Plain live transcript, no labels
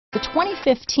The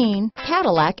 2015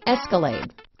 Cadillac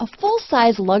Escalade. A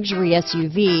full-size luxury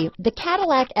SUV, the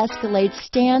Cadillac Escalade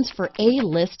stands for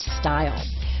A-list style.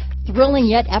 Thrilling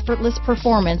yet effortless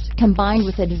performance combined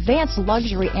with advanced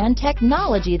luxury and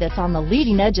technology that's on the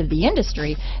leading edge of the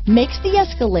industry makes the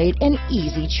Escalade an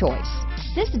easy choice.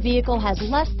 This vehicle has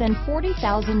less than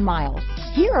 40,000 miles.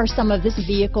 Here are some of this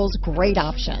vehicle's great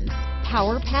options: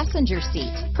 power passenger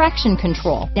seat, traction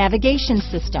control, navigation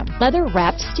system,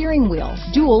 leather-wrapped steering wheel,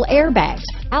 dual airbags,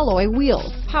 alloy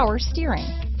wheels, power steering,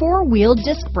 four-wheel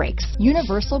disc brakes,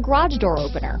 universal garage door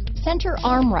opener, center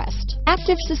armrest,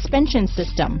 active suspension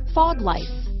system, fog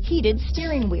lights, heated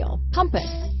steering wheel,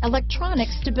 compass, electronic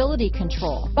stability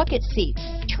control, bucket seats,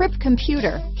 trip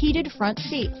computer, heated front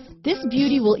seats. This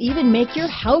beauty will even make your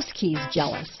house keys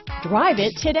jealous. Drive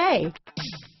it today.